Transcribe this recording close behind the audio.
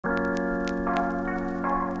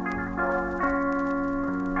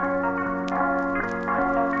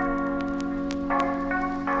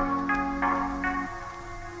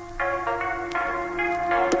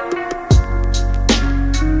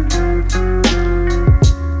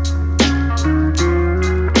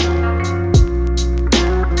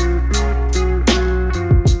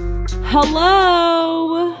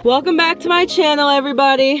Welcome back to my channel,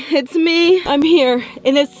 everybody. It's me. I'm here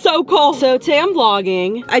and it's so cold. So today I'm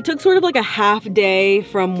vlogging. I took sort of like a half day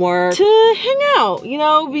from work to hang out, you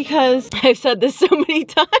know, because I've said this so many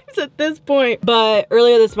times at this point. But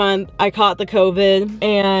earlier this month, I caught the COVID,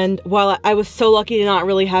 and while I was so lucky to not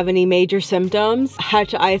really have any major symptoms, I had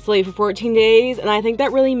to isolate for 14 days, and I think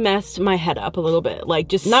that really messed my head up a little bit. Like,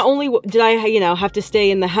 just not only did I, you know, have to stay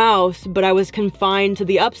in the house, but I was confined to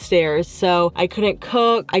the upstairs, so I couldn't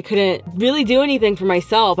cook. I couldn't really do anything for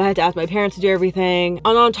myself. I had to ask my parents to do everything.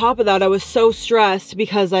 And on top of that, I was so stressed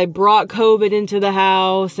because I brought COVID into the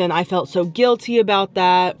house and I felt so guilty about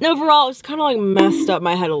that. And overall, it just kind of like messed up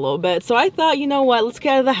my head a little bit. So I thought, you know what, let's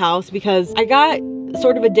get out of the house because I got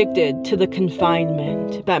sort of addicted to the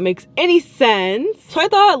confinement, if that makes any sense. So I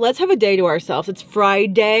thought, let's have a day to ourselves. It's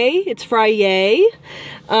Friday. It's Friday.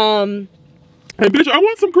 Hey bitch, I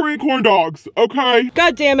want some Korean corn dogs, okay?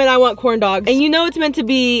 God damn it, I want corn dogs. And you know it's meant to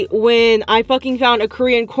be when I fucking found a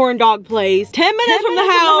Korean corn dog place 10 minutes from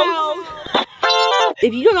the house.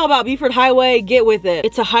 If you don't know about Buford Highway, get with it.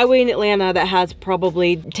 It's a highway in Atlanta that has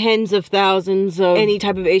probably tens of thousands of any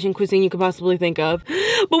type of Asian cuisine you could possibly think of.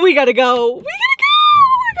 But we gotta go. We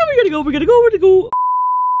gotta go.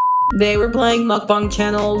 They were playing mukbang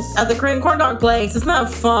channels at the Korean corn dog place. It's not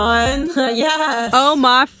fun. Yes. Oh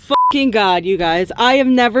my fucking God, you guys. I have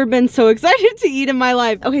never been so excited to eat in my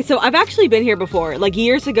life. Okay, so I've actually been here before, like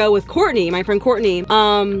years ago with Courtney, my friend Courtney.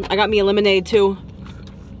 I got me a lemonade too.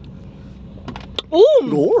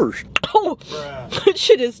 Ooh. Gosh. Oh, that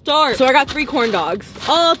shit is stark. So I got 3 corn dogs.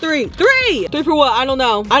 All 3. 3 for what? I don't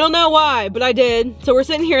know. I don't know why, but I did. So we're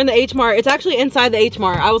sitting here in the H Mart. It's actually inside the H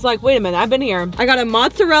Mart. I was like, wait a minute, I've been here. I got a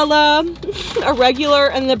mozzarella, a regular,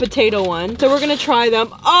 and the potato one. So we're gonna try them.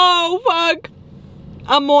 Oh, fuck.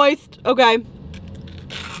 I'm moist. Okay.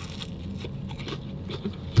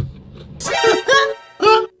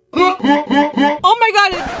 Oh my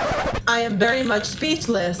God. I am very much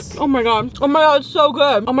speechless. Oh my God. Oh my God, it's so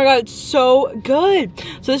good. Oh my God, it's so good.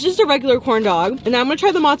 So this is just a regular corn dog. And now I'm gonna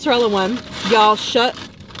try the mozzarella one. Y'all shut.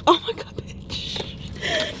 Oh my God, bitch.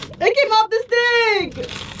 It came off the stick.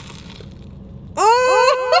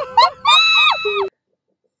 Oh.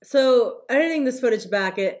 So editing this footage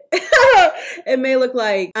back, it may look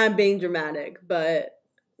like I'm being dramatic, but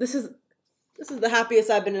this is the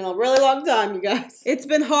happiest I've been in a really long time, you guys. It's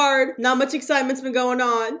been hard. Not much excitement's been going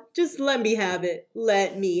on. Just let me have it.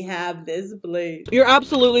 Let me have this, please. You're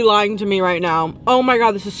absolutely lying to me right now. Oh my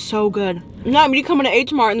God, this is so good. Not me coming to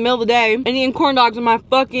H Mart in the middle of the day and eating corn dogs in my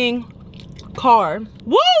fucking car.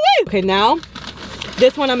 Woo! Okay, now,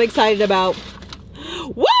 this one I'm excited about.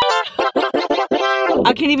 Woo!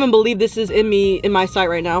 I can't even believe this is in my sight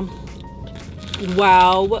right now.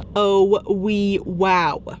 Wow. Oh,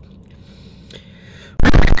 wow.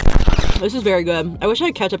 This is very good. I wish I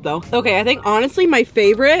had ketchup though. Okay, I think honestly my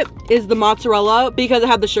favorite is the mozzarella because it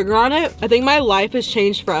had the sugar on it. I think my life has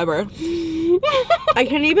changed forever. I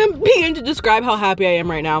can't even begin to describe how happy I am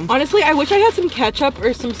right now. Honestly, I wish I had some ketchup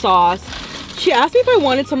or some sauce. She asked me if I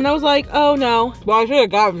wanted some and I was like, oh no. Well, I should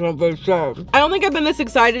have gotten some for sure. I don't think I've been this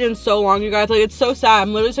excited in so long, you guys. Like, it's so sad.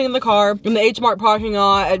 I'm literally sitting in the car in the H Mart parking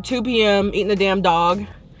lot at 2 p.m. eating a damn dog.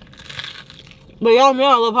 But y'all know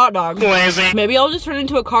I love hot dogs. Lazy. Maybe I'll just turn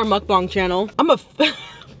into a car mukbang channel. I'm a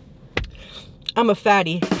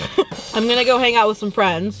fatty. I'm gonna go hang out with some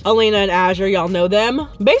friends. Alina and Azure, y'all know them.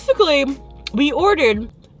 Basically, we ordered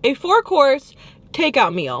a 4-course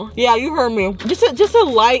takeout meal. Yeah, you heard me. Just a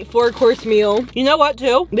light 4-course meal. You know what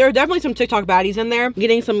too? There are definitely some TikTok baddies in there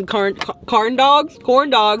getting some corn dogs.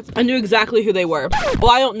 I knew exactly who they were. Well,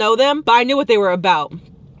 I don't know them, but I knew what they were about.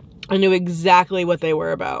 I knew exactly what they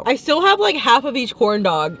were about. I still have like half of each corn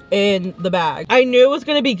dog in the bag. I knew it was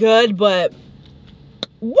gonna be good, but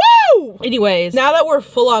woo! Anyways, now that we're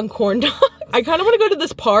full on corn dogs, I kind of want to go to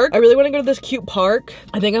this park. I really want to go to this cute park.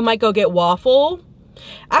 I think I might go get waffle.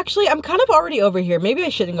 Actually, I'm kind of already over here. Maybe I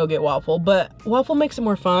shouldn't go get waffle, but waffle makes it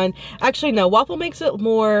more fun. Actually, no, waffle makes it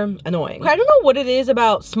more annoying. I don't know what it is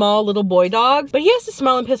about small little boy dogs, but he has to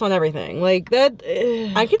smell and piss on everything. Like that,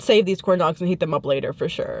 I could save these corn dogs and heat them up later for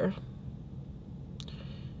sure.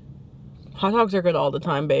 Hot dogs are good all the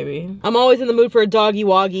time, baby. I'm always in the mood for a doggy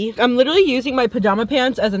woggy. I'm literally using my pajama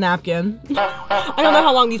pants as a napkin. I don't know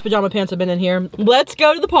how long these pajama pants have been in here. Let's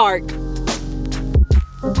go to the park.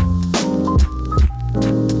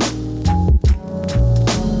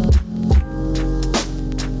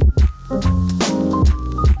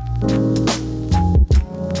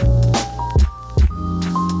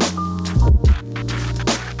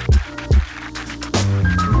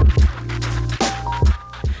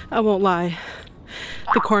 I won't lie,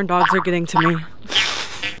 the corn dogs are getting to me.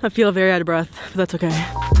 I feel very out of breath, but that's okay.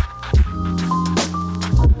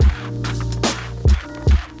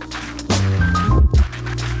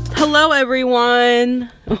 Hello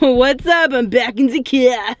everyone. What's up? I'm back in the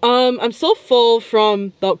car. I'm still full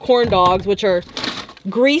from the corn dogs, which are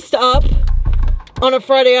greased up on a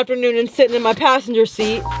Friday afternoon and sitting in my passenger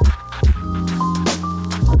seat.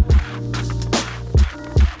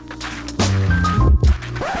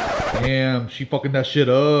 Damn, she fucking that shit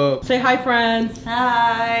up. Say hi, friends.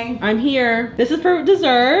 Hi. I'm here. This is for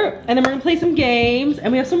dessert, and then we're gonna play some games,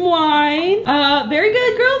 and we have some wine. Very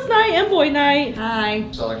good girls' night and boy night.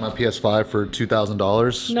 Hi. Selling my PS5 for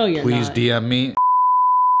 $2,000. No, you're Please not. DM me.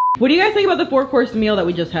 What do you guys think about the 4-course meal that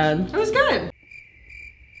we just had? It was good.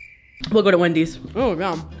 We'll go to Wendy's. Oh,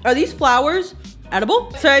 yum. Are these flowers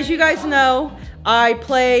edible? So as you guys know, I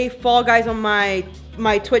play Fall Guys on my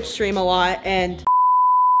Twitch stream a lot, and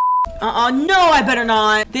no, I better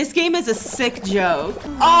not. This game is a sick joke.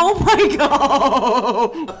 Oh my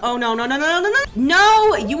god. Oh no, no, no, no, no, no.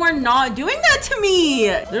 No, you are not doing that to me.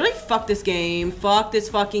 Literally, fuck this game. Fuck this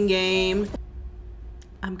fucking game.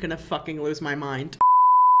 I'm gonna fucking lose my mind.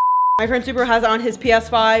 My friend Super has it on his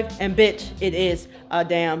PS5, and bitch, it is a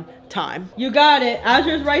damn time. You got it.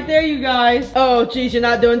 Azure's right there, you guys. Oh, geez, you're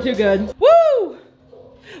not doing too good. Woo!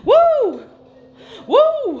 Woo! Woo!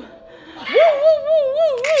 Woo!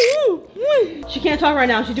 She can't talk right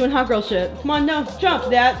now. She's doing hot girl shit. Come on, no, jump.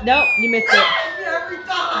 That, nope, you missed it. Every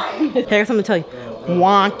time. Hey, I got something to tell you.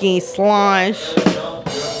 Wonky slush.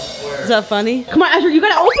 Is that funny? Come on, Azure, you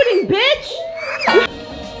got an opening, bitch!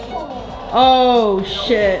 Oh,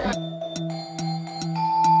 shit.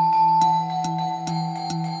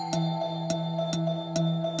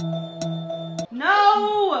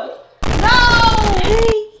 No! No!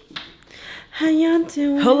 Hey! How y'all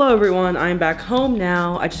doing? Hello everyone, I'm back home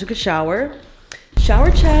now. I just took a shower.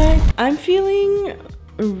 Shower check. I'm feeling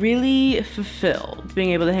really fulfilled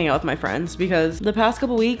being able to hang out with my friends because the past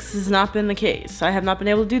couple weeks has not been the case. I have not been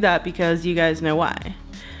able to do that because you guys know why.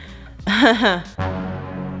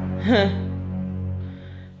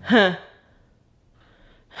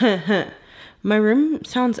 My room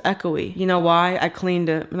sounds echoey. You know why? I cleaned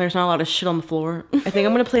it and there's not a lot of shit on the floor. I think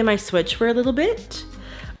I'm gonna play my Switch for a little bit.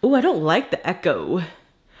 Oh, I don't like the echo.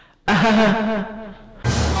 I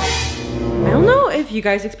don't know if you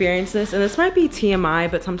guys experience this, and this might be TMI,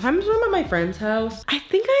 but sometimes when I'm at my friend's house, I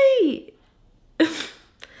think I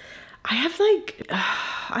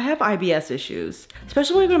have IBS issues.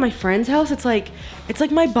 Especially when I go to my friend's house, it's like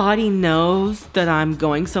my body knows that I'm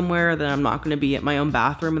going somewhere that I'm not gonna be at my own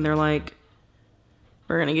bathroom, and they're like,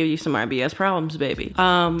 we're gonna give you some IBS problems, baby.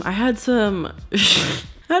 I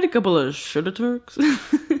had a couple of shit attacks.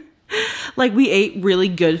 Like we ate really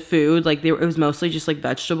good food. Like it was mostly just like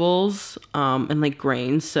vegetables and like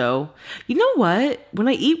grains. So you know what? When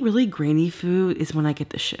I eat really grainy food is when I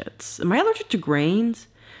get the shits. Am I allergic to grains?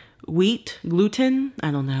 Wheat? Gluten?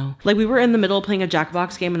 I don't know. Like we were in the middle of playing a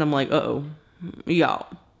Jackbox game and I'm like, uh-oh, yo.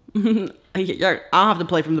 I'll have to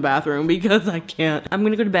play from the bathroom because I can't. I'm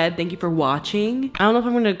gonna go to bed. Thank you for watching. I don't know if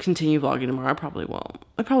I'm gonna continue vlogging tomorrow. I probably won't.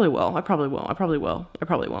 I probably will. I probably will. I probably will. I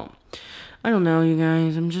probably won't. I don't know, you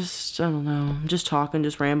guys. I don't know. I'm just talking,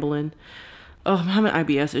 just rambling. Oh, I'm having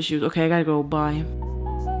IBS issues. Okay, I gotta go. Bye.